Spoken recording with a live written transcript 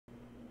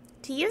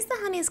To use the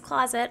Hunnys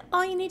Closet,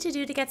 all you need to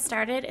do to get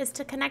started is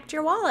to connect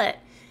your wallet.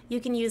 You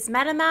can use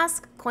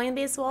MetaMask,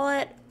 Coinbase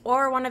Wallet,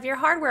 or one of your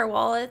hardware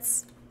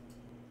wallets.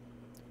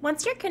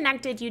 Once you're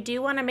connected, you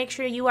do want to make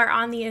sure you are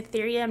on the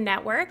Ethereum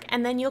network,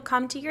 and then you'll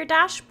come to your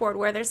dashboard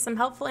where there's some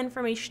helpful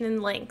information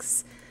and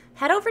links.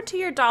 Head over to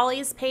your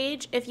Dollies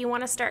page if you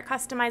want to start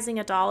customizing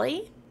a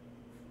dolly.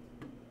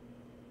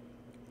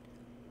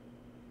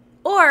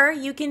 Or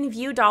you can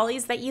view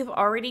dollies that you've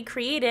already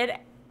created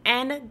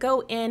and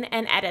go in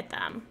and edit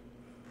them.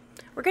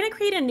 We're going to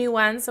create a new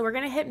one, so we're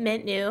going to hit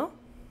Mint New,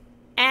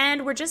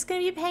 and we're just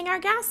going to be paying our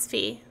gas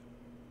fee.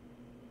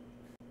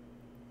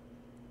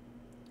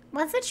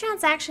 Once the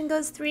transaction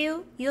goes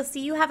through, you'll see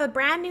you have a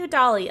brand new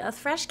dolly, a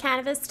fresh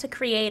canvas to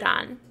create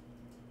on.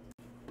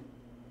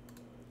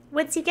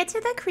 Once you get to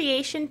the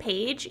creation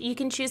page, you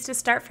can choose to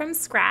start from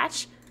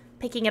scratch,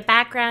 picking a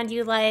background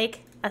you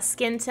like, a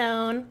skin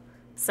tone,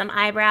 some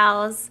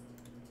eyebrows,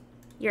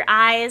 your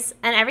eyes,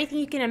 and everything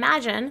you can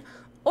imagine,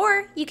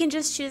 or you can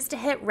just choose to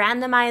hit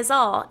randomize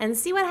all and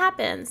see what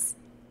happens.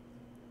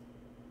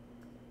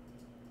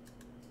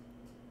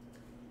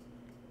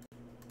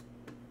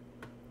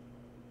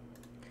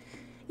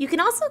 You can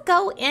also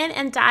go in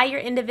and dye your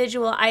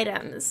individual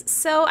items.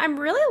 So I'm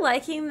really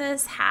liking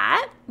this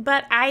hat,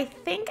 but I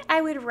think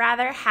I would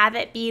rather have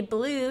it be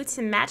blue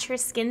to match her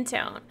skin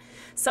tone.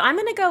 So I'm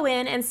gonna go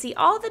in and see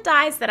all the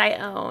dyes that I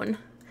own.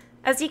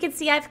 As you can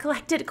see, I've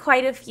collected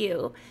quite a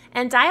few,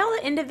 and dye all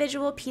the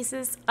individual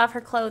pieces of her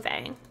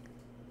clothing.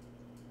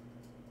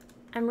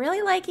 I'm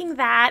really liking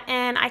that,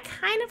 and I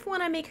kind of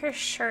want to make her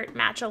shirt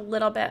match a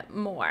little bit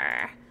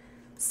more.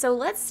 So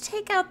let's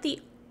take out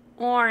the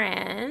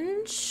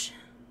orange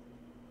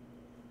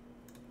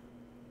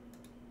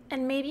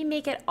and maybe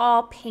make it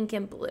all pink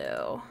and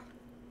blue.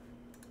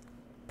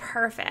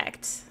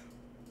 Perfect.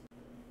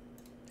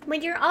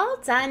 When you're all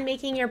done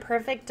making your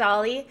perfect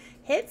dolly,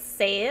 hit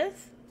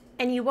save.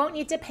 And you won't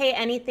need to pay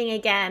anything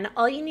again.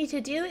 All you need to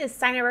do is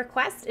sign a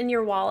request in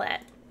your wallet.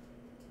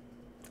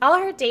 All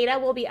her data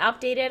will be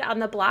updated on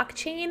the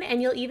blockchain,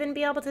 and you'll even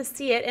be able to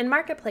see it in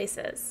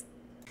marketplaces.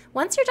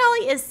 Once your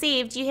dolly is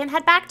saved, you can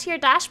head back to your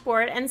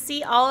dashboard and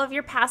see all of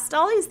your past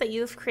dollies that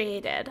you've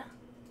created.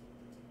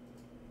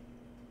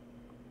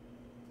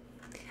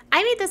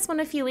 I made this one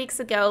a few weeks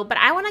ago, but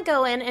I want to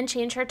go in and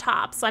change her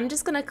top. So I'm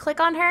just going to click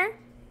on her,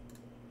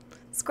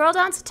 scroll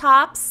down to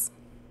tops.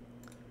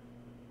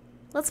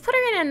 Let's put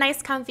her in a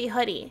nice comfy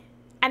hoodie,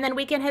 and then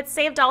we can hit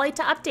Save Dolly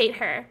to update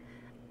her.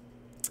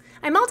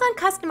 I'm all done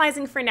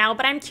customizing for now,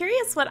 but I'm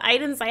curious what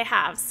items I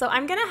have, so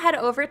I'm gonna head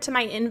over to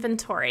my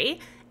inventory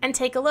and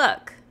take a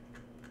look.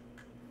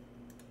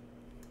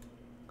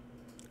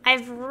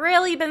 I've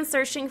really been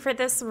searching for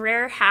this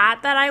rare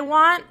hat that I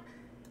want.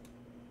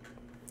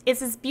 It's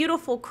this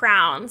beautiful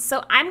crown,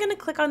 so I'm gonna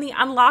click on the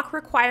unlock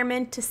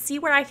requirement to see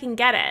where I can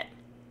get it.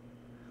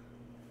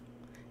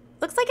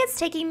 Looks like it's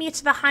taking me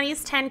to the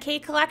Hunnys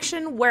 10K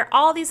collection where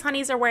all these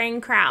Hunnys are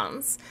wearing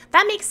crowns.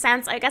 That makes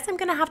sense. I guess I'm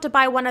gonna have to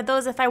buy one of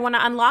those if I want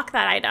to unlock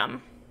that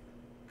item.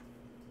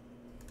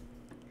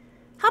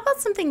 How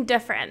about something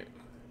different?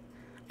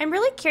 I'm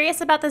really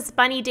curious about this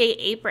Bunny Day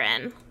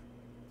apron.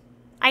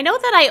 I know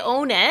that I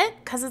own it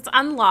because it's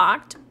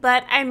unlocked,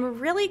 but I'm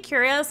really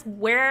curious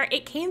where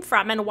it came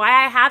from and why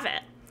I have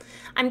it.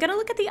 I'm gonna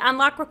look at the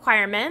unlock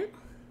requirement.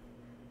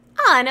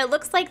 And it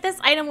looks like this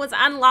item was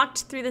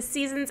unlocked through the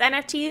season's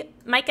NFT,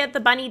 might get the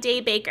Bunny Day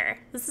Baker.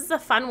 This is a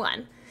fun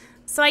one.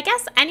 So I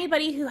guess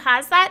anybody who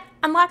has that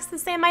unlocks the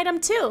same item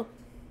too.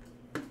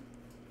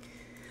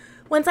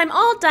 Once I'm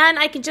all done,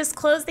 I can just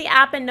close the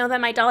app and know that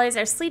my dollies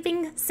are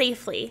sleeping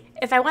safely.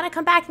 If I want to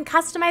come back and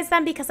customize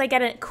them because I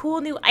get a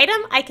cool new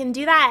item, I can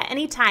do that at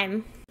any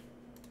time.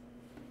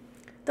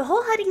 The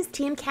whole Hunnys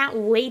team can't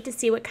wait to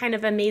see what kind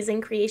of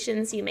amazing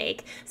creations you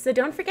make, so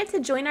don't forget to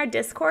join our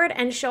Discord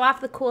and show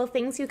off the cool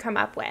things you come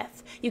up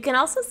with. You can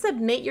also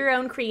submit your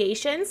own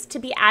creations to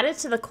be added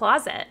to the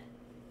closet.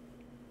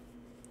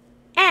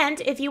 And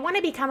if you want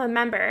to become a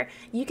member,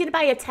 you can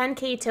buy a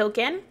 10K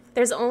token.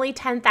 There's only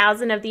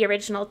 10,000 of the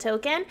original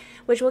token,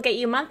 which will get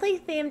you monthly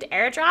themed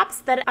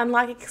airdrops that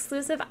unlock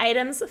exclusive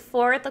items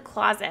for the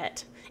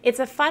closet. It's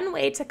a fun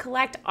way to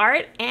collect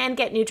art and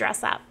get new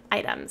dress up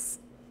items.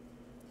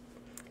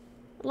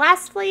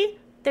 Lastly,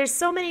 there's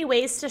so many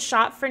ways to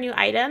shop for new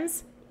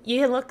items.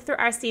 You can look through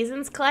our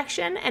seasons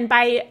collection and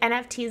buy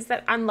NFTs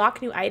that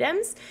unlock new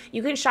items.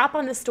 You can shop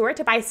on the store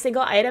to buy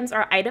single items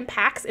or item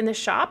packs in the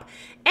shop.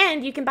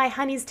 And you can buy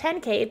Hunnys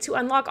 10K to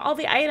unlock all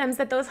the items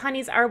that those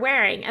Hunnys are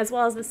wearing, as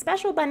well as the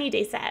special Bunny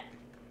Day set.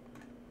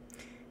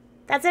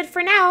 That's it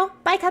for now.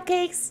 Bye,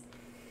 cupcakes!